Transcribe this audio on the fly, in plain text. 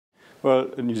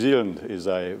Well, New Zealand is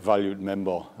a valued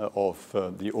member of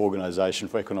the Organisation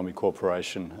for Economic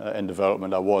Cooperation and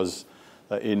Development. I was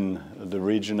in the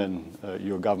region and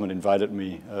your government invited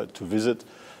me to visit.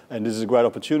 And this is a great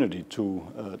opportunity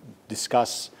to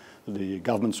discuss the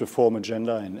government's reform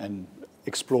agenda and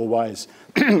explore ways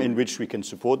in which we can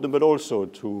support them, but also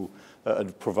to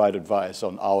provide advice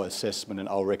on our assessment and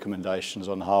our recommendations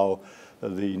on how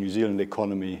the New Zealand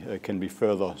economy can be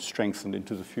further strengthened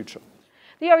into the future.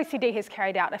 The OECD has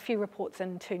carried out a few reports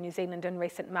into New Zealand in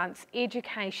recent months.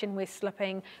 Education, we're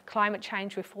slipping. Climate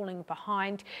change, we're falling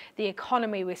behind. The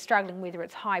economy, we're struggling, whether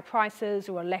it's high prices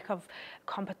or a lack of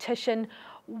competition.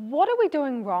 What are we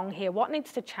doing wrong here? What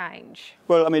needs to change?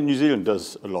 Well, I mean, New Zealand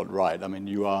does a lot right. I mean,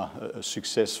 you are a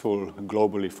successful,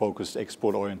 globally focused,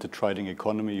 export-oriented trading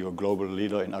economy. You're a global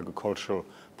leader in agricultural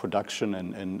production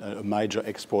and a major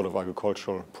export of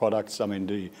agricultural products. I mean,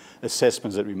 the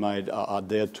assessments that we made are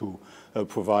there to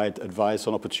provide advice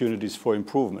on opportunities for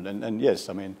improvement. And yes,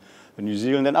 I mean, New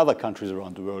Zealand and other countries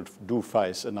around the world do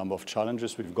face a number of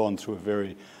challenges. We've gone through a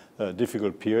very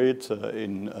difficult period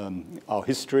in our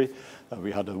history.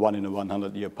 We had a 1 in a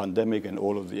 100-year pandemic and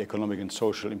all of the economic and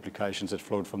social implications that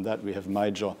flowed from that. We have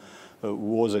major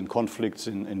wars and conflicts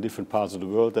in different parts of the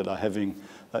world that are having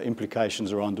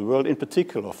implications around the world, in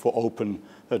particular for open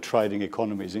trading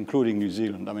economies, including New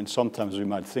Zealand. I mean, sometimes we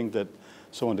might think that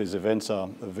some of these events are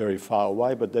very far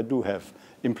away, but they do have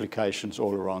implications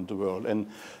all around the world. And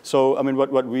so, I mean,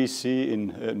 what we see in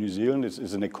New Zealand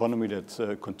is an economy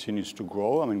that continues to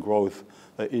grow. I mean, growth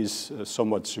is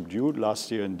somewhat subdued last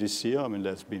year and this year. I mean,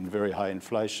 there's been very high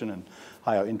inflation and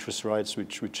higher interest rates,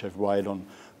 which have weighed on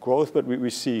growth. But we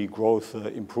see growth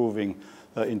improving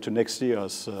into next year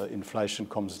as inflation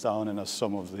comes down and as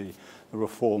some of the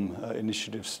reform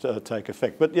initiatives take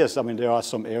effect. But yes, I mean, there are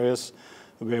some areas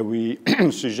where we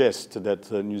suggest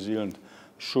that New Zealand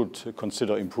should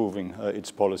consider improving its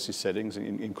policy settings,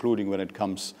 including when it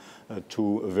comes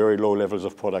to very low levels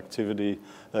of productivity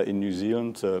in New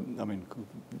Zealand. I mean,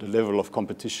 the level of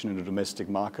competition in the domestic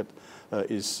market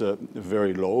is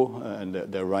very low, and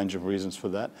there are a range of reasons for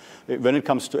that. When it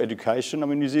comes to education, I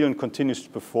mean, New Zealand continues to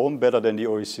perform better than the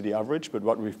OECD average, but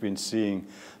what we've been seeing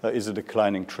is a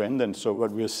declining trend. And so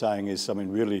what we're saying is, I mean,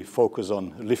 really focus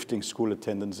on lifting school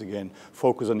attendance again,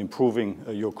 focus on improving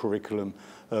your curriculum,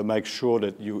 make sure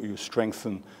that you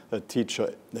strengthen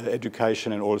teacher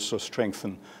education and also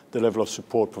strengthen the level of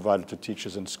support provided to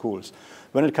teachers and schools.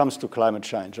 When it comes to climate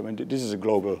change, I mean, this is a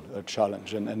global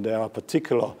challenge, and there are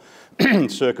particular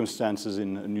circumstances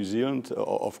in New Zealand,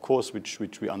 of course, which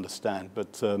we understand,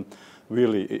 but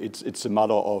really it's a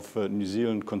matter of New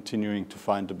Zealand continuing to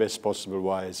find the best possible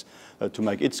ways to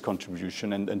make its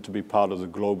contribution and to be part of the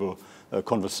global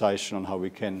conversation on how we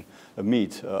can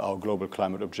meet our global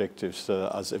climate objectives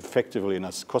as effectively and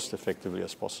as cost effectively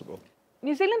as possible.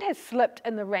 New Zealand has slipped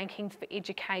in the rankings for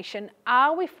education.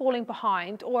 Are we falling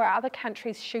behind, or are other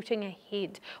countries shooting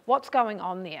ahead? What's going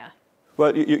on there?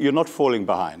 Well, you're not falling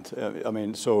behind. I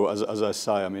mean, so as I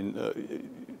say, I mean,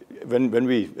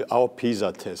 our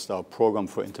PISA test, our Program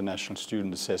for International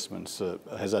Student Assessments,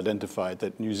 has identified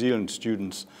that New Zealand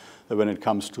students, when it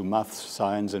comes to maths,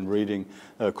 science and reading,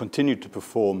 continue to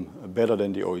perform better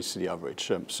than the OECD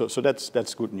average. So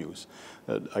that's good news.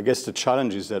 I guess the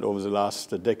challenge is that over the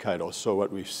last decade or so,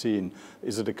 what we've seen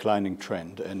is a declining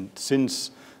trend. And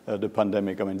since the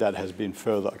pandemic, I mean, that has been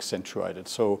further accentuated.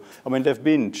 So, I mean, there have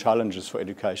been challenges for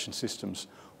education systems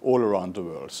all around the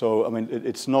world. So, I mean,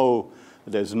 there's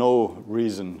no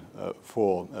reason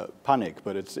for panic,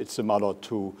 but it's a matter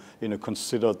to, in a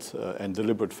considered and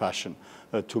deliberate fashion,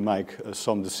 to make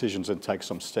some decisions and take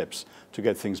some steps to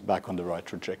get things back on the right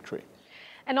trajectory.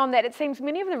 And on that, it seems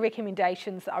many of the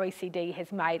recommendations the OECD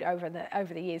has made over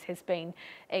the years has been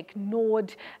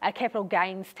ignored. A capital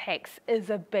gains tax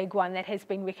is a big one that has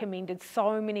been recommended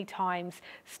so many times,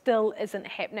 still isn't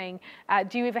happening.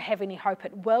 Do you ever have any hope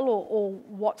it will, or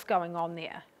what's going on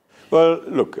there? Well,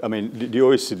 look, I mean, the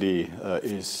OECD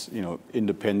is,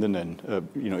 independent, and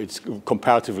it's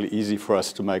comparatively easy for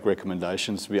us to make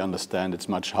recommendations. We understand it's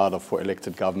much harder for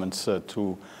elected governments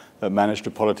to manage the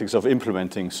politics of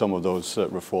implementing some of those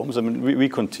reforms. I mean, we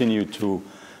continue to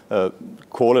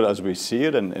call it as we see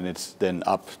it, and it's then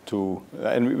up to,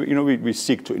 and we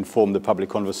seek to inform the public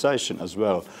conversation as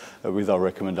well with our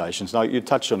recommendations. Now, you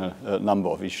touched on a number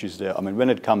of issues there. I mean, when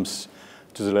it comes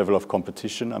to the level of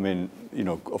competition, I mean,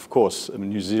 of course, I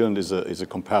mean, New Zealand is a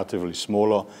comparatively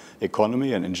smaller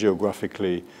economy and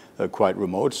geographically quite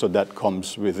remote, so that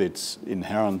comes with its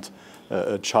inherent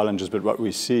challenges, but what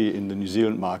we see in the New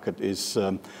Zealand market is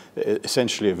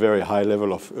essentially a very high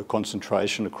level of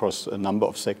concentration across a number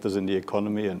of sectors in the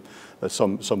economy, and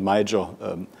some major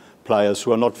players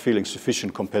who are not feeling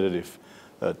sufficient competitive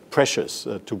pressures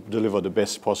to deliver the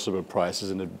best possible prices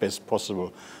and the best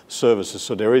possible services.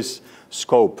 So there is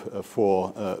scope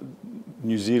for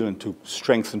New Zealand to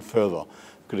strengthen further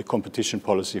the competition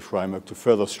policy framework, to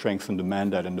further strengthen the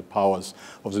mandate and the powers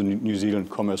of the New Zealand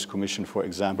Commerce Commission, for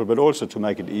example, but also to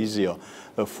make it easier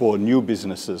for new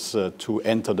businesses to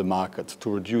enter the market, to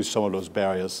reduce some of those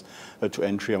barriers to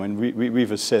entry. I mean,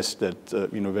 we've assessed that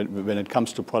when it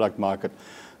comes to product market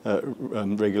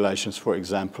regulations, for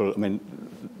example, I mean,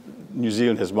 New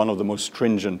Zealand has one of the most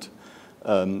stringent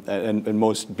and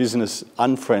most business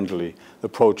unfriendly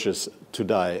approaches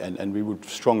today, and we would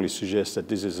strongly suggest that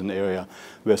this is an area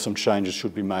where some changes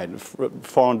should be made.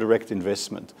 Foreign direct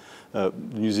investment.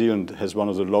 New Zealand has one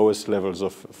of the lowest levels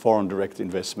of foreign direct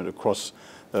investment across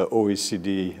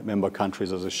OECD member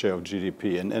countries as a share of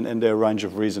GDP, and there are a range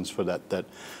of reasons for that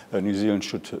New Zealand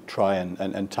should try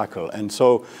and tackle. And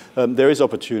so there is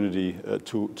opportunity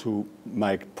to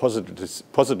make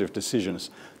positive decisions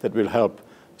that will help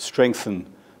strengthen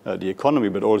the economy,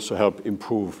 but also help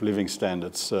improve living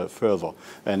standards further.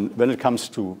 And when it comes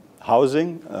to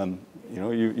housing,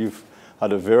 you've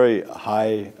had a very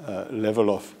high level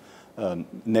of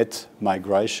net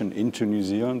migration into New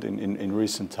Zealand in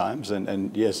recent times,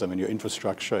 and yes, I mean, your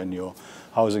infrastructure and your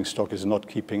housing stock is not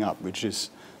keeping up, which is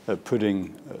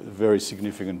putting very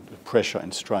significant pressure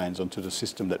and strains onto the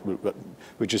system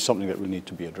which is something that will need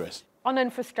to be addressed. On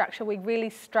infrastructure, we really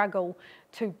struggle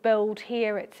to build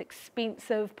here. It's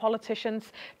expensive.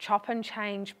 Politicians chop and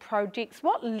change projects.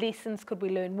 What lessons could we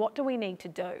learn? What do we need to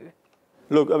do?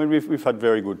 Look, I mean, we've had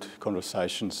very good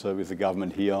conversations with the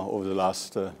government here over the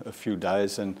last a few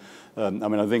days, and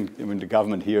I think the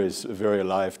government here is very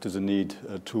alive to the need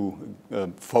to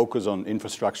focus on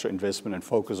infrastructure investment and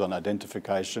focus on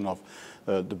identification of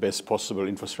the best possible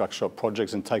infrastructure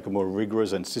projects, and take a more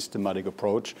rigorous and systematic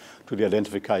approach to the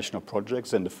identification of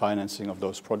projects and the financing of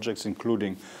those projects,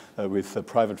 including with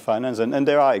private finance. And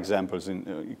there are examples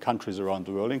in countries around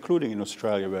the world, including in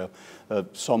Australia, where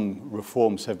some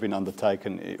reforms have been undertaken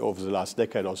over the last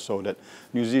decade or so that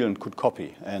New Zealand could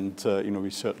copy. And we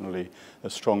certainly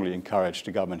strongly encourage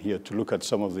the government here to look at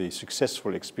some of the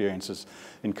successful experiences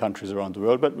in countries around the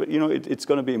world. But it's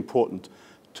going to be important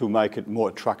to make it more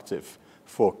attractive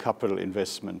for capital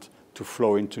investment to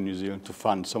flow into New Zealand to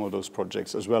fund some of those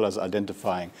projects, as well as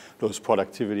identifying those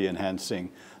productivity enhancing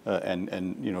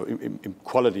and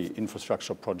quality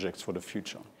infrastructure projects for the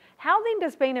future. How then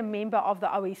does being a member of the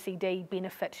OECD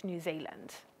benefit New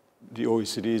Zealand? The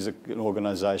OECD is an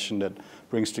organisation that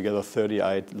brings together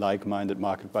 38 like-minded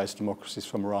market-based democracies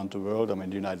from around the world. I mean,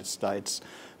 the United States,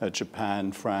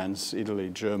 Japan, France,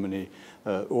 Italy, Germany,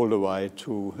 all the way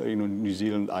to New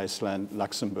Zealand, Iceland,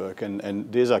 Luxembourg,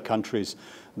 and these are countries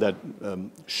that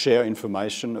share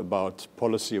information about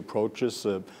policy approaches,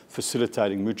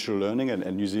 facilitating mutual learning,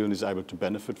 and New Zealand is able to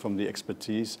benefit from the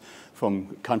expertise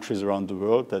from countries around the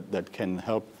world that can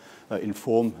help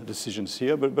inform decisions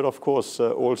here, but of course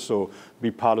also be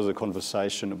part of the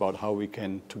conversation about how we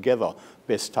can together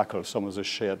best tackle some of the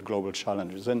shared global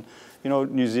challenges. And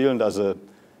New Zealand, as a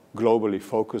globally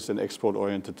focused and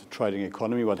export-oriented trading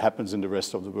economy, what happens in the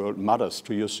rest of the world matters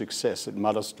to your success. It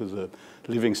matters to the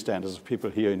living standards of people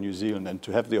here in New Zealand, and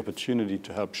to have the opportunity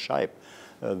to help shape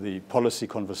the policy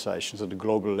conversations at the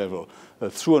global level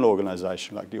through an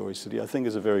organisation like the OECD, I think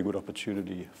is a very good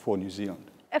opportunity for New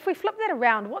Zealand. If we flip that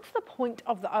around, what's the point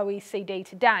of the OECD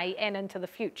today and into the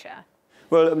future?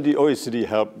 Well, the OECD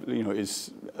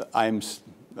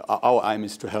our aim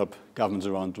is to help governments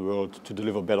around the world to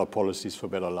deliver better policies for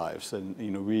better lives.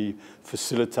 And we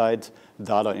facilitate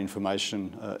data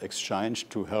information exchange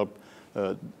to help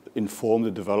inform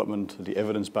the development, the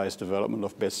evidence-based development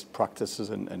of best practices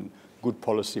and good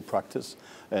policy practice,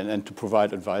 and to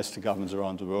provide advice to governments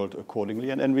around the world accordingly.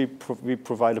 And we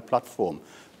provide a platform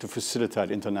to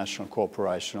facilitate international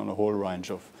cooperation on a whole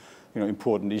range of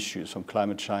important issues, from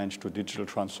climate change to digital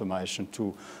transformation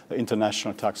to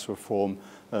international tax reform,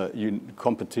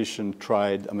 competition,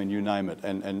 trade, I mean, you name it.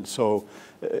 And so,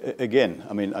 again,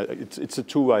 I mean, it's a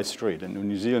two-way street, and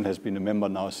New Zealand has been a member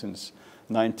now since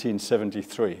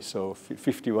 1973, so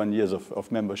 51 years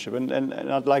of membership. And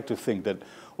I'd like to think that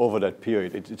over that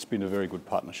period, it's been a very good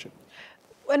partnership.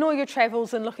 In all your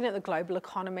travels and looking at the global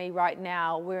economy right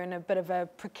now, we're in a bit of a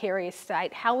precarious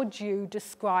state. How would you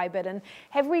describe it? And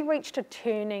have we reached a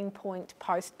turning point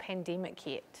post-pandemic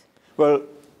yet? Well,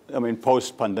 I mean,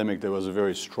 post-pandemic, there was a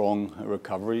very strong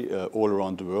recovery all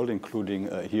around the world, including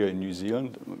here in New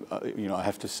Zealand. I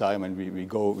have to say, I mean,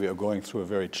 we are going through a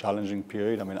very challenging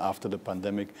period. I mean, after the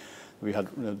pandemic, we had,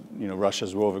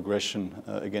 Russia's war of aggression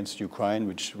against Ukraine,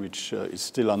 which is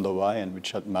still underway and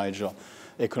which had major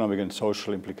economic and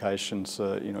social implications,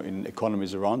 in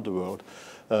economies around the world.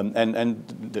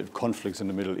 And the conflicts in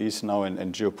the Middle East now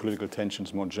and geopolitical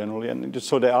tensions more generally. And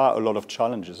so there are a lot of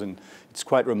challenges. And it's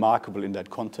quite remarkable in that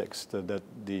context that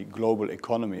the global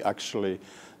economy actually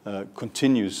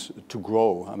continues to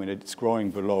grow. I mean, it's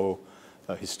growing below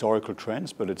historical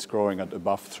trends, but it's growing at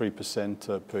above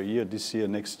 3% per year this year,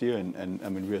 next year. And I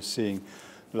mean, we are seeing,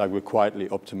 like, we're quietly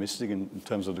optimistic in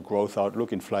terms of the growth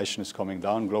outlook. Inflation is coming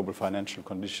down, global financial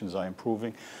conditions are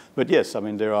improving. But yes, I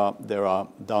mean, there are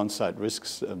downside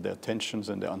risks, there are tensions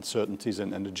and there are uncertainties,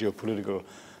 and the geopolitical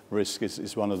risk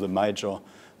is one of the major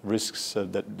risks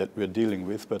that we're dealing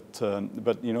with. But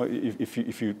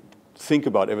if you think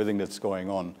about everything that's going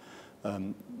on,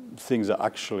 things are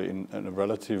actually in a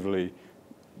relatively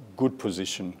good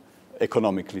position,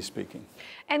 economically speaking.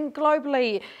 And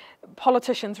globally,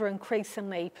 politicians are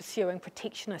increasingly pursuing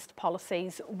protectionist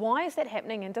policies. Why is that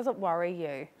happening, and does it worry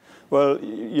you? Well,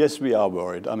 yes, we are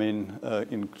worried. I mean,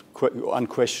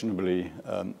 unquestionably,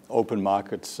 open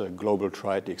markets, global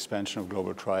trade, the expansion of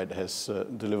global trade has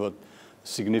delivered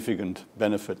significant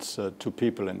benefits to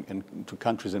people and to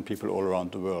countries and people all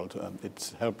around the world.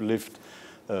 It's helped lift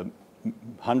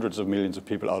hundreds of millions of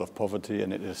people out of poverty,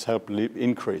 and it has helped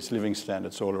increase living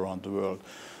standards all around the world.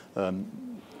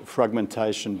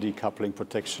 Fragmentation, decoupling,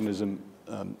 protectionism,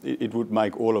 it would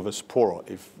make all of us poorer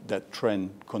if that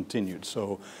trend continued.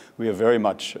 So we are very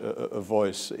much a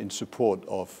voice in support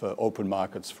of open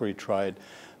markets, free trade,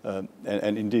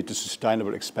 and indeed the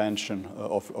sustainable expansion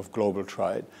of global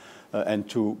trade.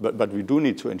 But we do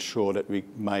need to ensure that we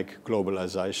make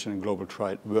globalization and global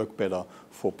trade work better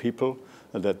for people,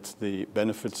 that the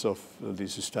benefits of the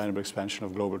sustainable expansion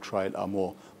of global trade are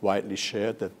more widely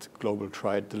shared, that global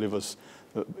trade delivers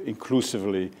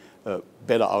inclusively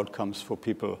better outcomes for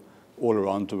people all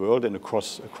around the world and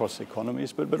across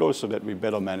economies, but also that we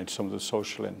better manage some of the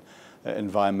social and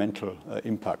environmental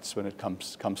impacts when it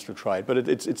comes to trade. But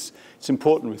it's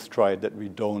important with trade that we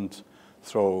don't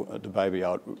throw the baby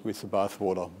out with the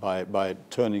bathwater by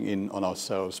turning in on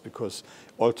ourselves, because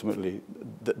ultimately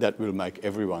that will make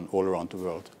everyone all around the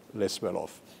world less well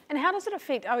off. And how does it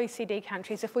affect OECD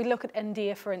countries? If we look at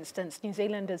India, for instance, New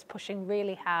Zealand is pushing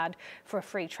really hard for a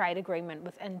free trade agreement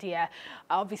with India.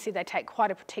 Obviously, they take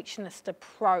quite a protectionist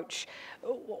approach.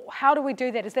 How do we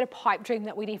do that? Is that a pipe dream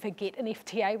that we'd ever get an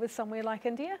FTA with somewhere like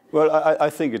India? Well, I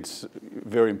think it's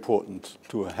very important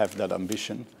to have that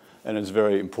ambition, and it's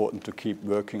very important to keep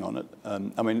working on it.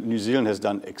 I mean, New Zealand has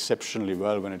done exceptionally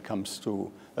well when it comes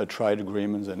to trade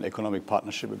agreements and economic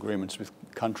partnership agreements with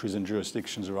countries and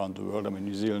jurisdictions around the world. I mean,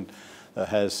 New Zealand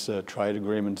has trade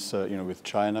agreements, with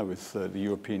China, with the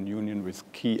European Union, with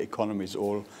key economies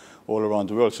all around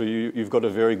the world. So you've got a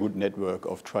very good network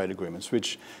of trade agreements,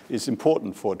 which is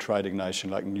important for a trading nation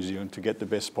like New Zealand to get the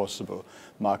best possible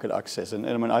market access. And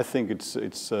I mean, I think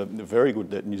it's very good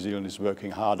that New Zealand is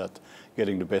working hard at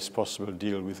getting the best possible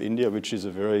deal with India, which is a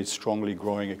very strongly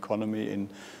growing economy in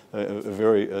a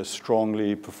very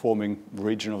strongly performing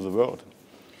region of the world.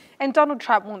 And Donald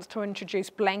Trump wants to introduce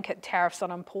blanket tariffs on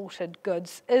imported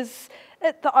goods. Is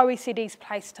it the OECD's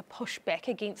place to push back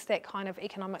against that kind of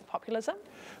economic populism?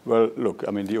 Well, look,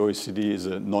 I mean, the OECD is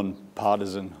a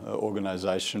non-partisan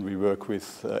organisation. We work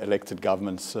with elected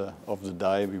governments of the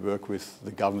day. We work with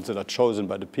the governments that are chosen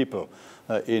by the people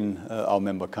in our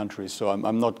member countries. So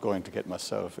I'm not going to get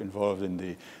myself involved in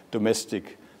the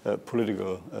domestic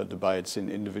political debates in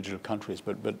individual countries,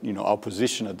 but our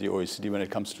position at the OECD when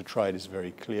it comes to trade is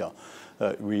very clear.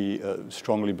 We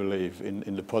strongly believe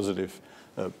in the positive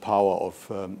power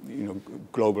of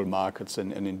global markets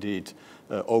and indeed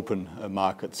open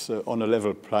markets on a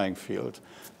level playing field,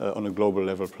 on a global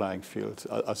level playing field,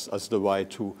 as the way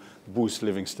to boost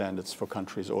living standards for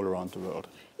countries all around the world.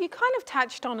 You kind of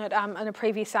touched on it in a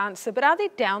previous answer, but are there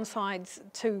downsides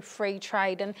to free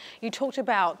trade? And you talked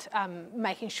about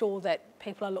making sure that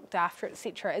people are looked after,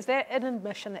 etc. Is that an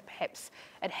admission that perhaps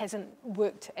it hasn't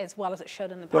worked as well as it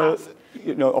should in the past?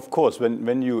 Well, of course,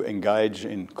 when you engage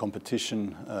in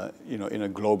competition, in a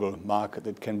global market,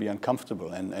 it can be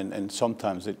uncomfortable, and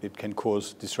sometimes it can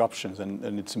cause disruptions,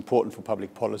 and it's important for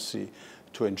public policy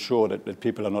to ensure that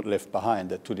people are not left behind,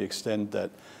 that to the extent that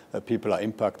people are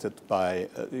impacted by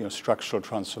structural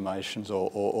transformations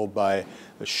or by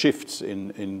shifts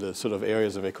in the sort of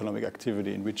areas of economic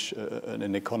activity in which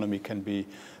an economy can be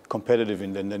competitive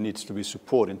in, then there needs to be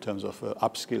support in terms of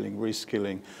upskilling,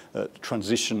 reskilling,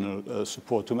 transitional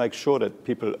support to make sure that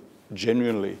people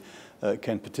genuinely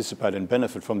can participate and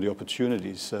benefit from the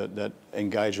opportunities that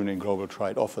engagement in global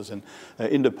trade offers. And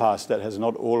in the past, that has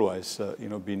not always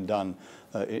been done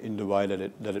in the way that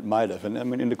it might have. And I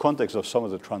mean, in the context of some of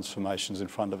the transformations in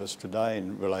front of us today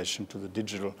in relation to the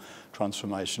digital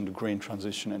transformation, the green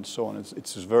transition and so on,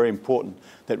 it's very important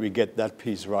that we get that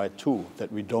piece right too,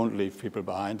 that we don't leave people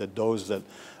behind, that those that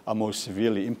are most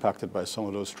severely impacted by some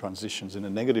of those transitions in a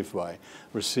negative way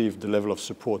receive the level of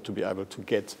support to be able to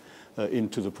get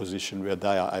into the position where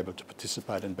they are able to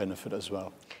participate and benefit as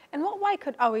well. In what way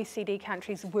could OECD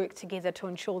countries work together to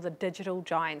ensure the digital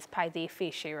giants pay their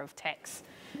fair share of tax?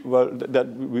 Well,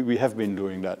 we have been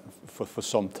doing that for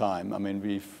some time. I mean,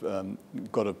 we've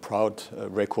got a proud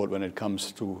record when it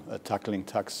comes to tackling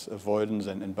tax avoidance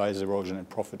and base erosion and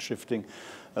profit shifting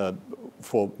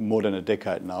for more than a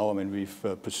decade now. I mean,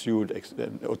 we've pursued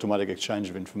automatic exchange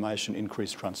of information,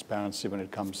 increased transparency when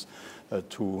it comes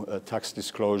to tax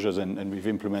disclosures, and we've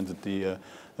implemented the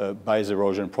base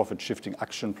erosion and profit shifting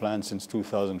action plan since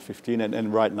 2015.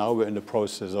 And right now we're in the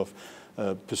process of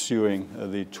pursuing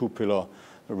the two-pillar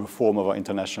reform of our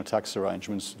international tax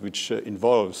arrangements, which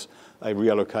involves a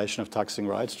reallocation of taxing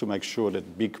rights to make sure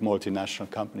that big multinational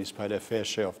companies pay their fair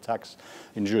share of tax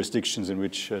in jurisdictions in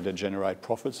which they generate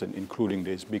profits, and including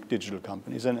these big digital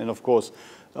companies. And of course,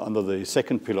 under the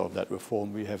second pillar of that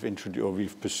reform,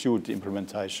 we've pursued the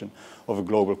implementation of a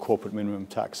global corporate minimum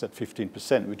tax at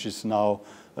 15%, which is now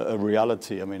a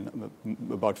reality. I mean,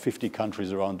 about 50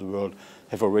 countries around the world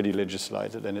have already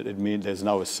legislated, and it means there's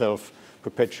now a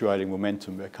self-perpetuating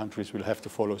momentum where countries will have to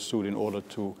follow suit in order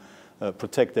to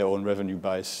protect their own revenue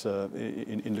base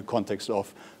in the context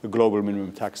of a global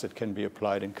minimum tax that can be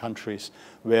applied in countries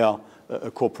where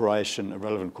a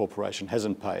relevant corporation,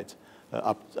 hasn't paid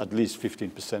up at least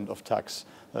 15% of tax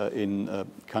in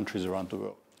countries around the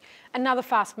world. Another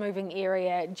fast-moving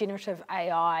area, generative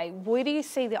AI. Where do you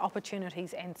see the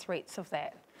opportunities and threats of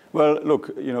that? Well,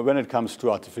 look, when it comes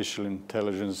to artificial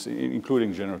intelligence,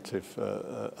 including generative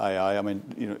AI, I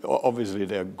mean, obviously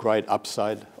there are great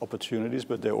upside opportunities,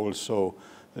 but there are also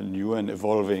new and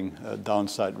evolving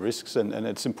downside risks. And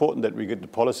it's important that we get the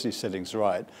policy settings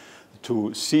right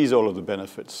to seize all of the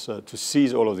benefits, to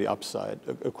seize all of the upside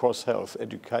across health,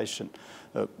 education,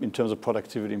 in terms of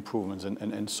productivity improvements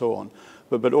and so on,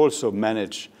 but also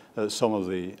manage some of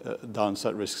the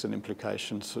downside risks and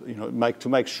implications, to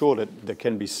make sure that there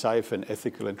can be safe and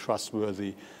ethical and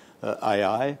trustworthy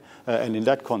AI. And in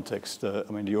that context, I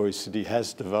mean, the OECD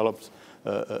has developed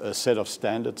a set of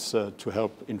standards to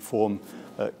help inform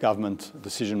government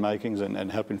decision makings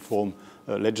and help inform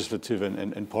legislative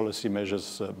and policy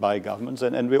measures by governments.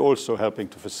 And we're also helping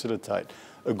to facilitate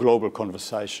a global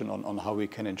conversation on how we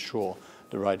can ensure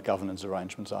the right governance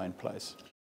arrangements are in place.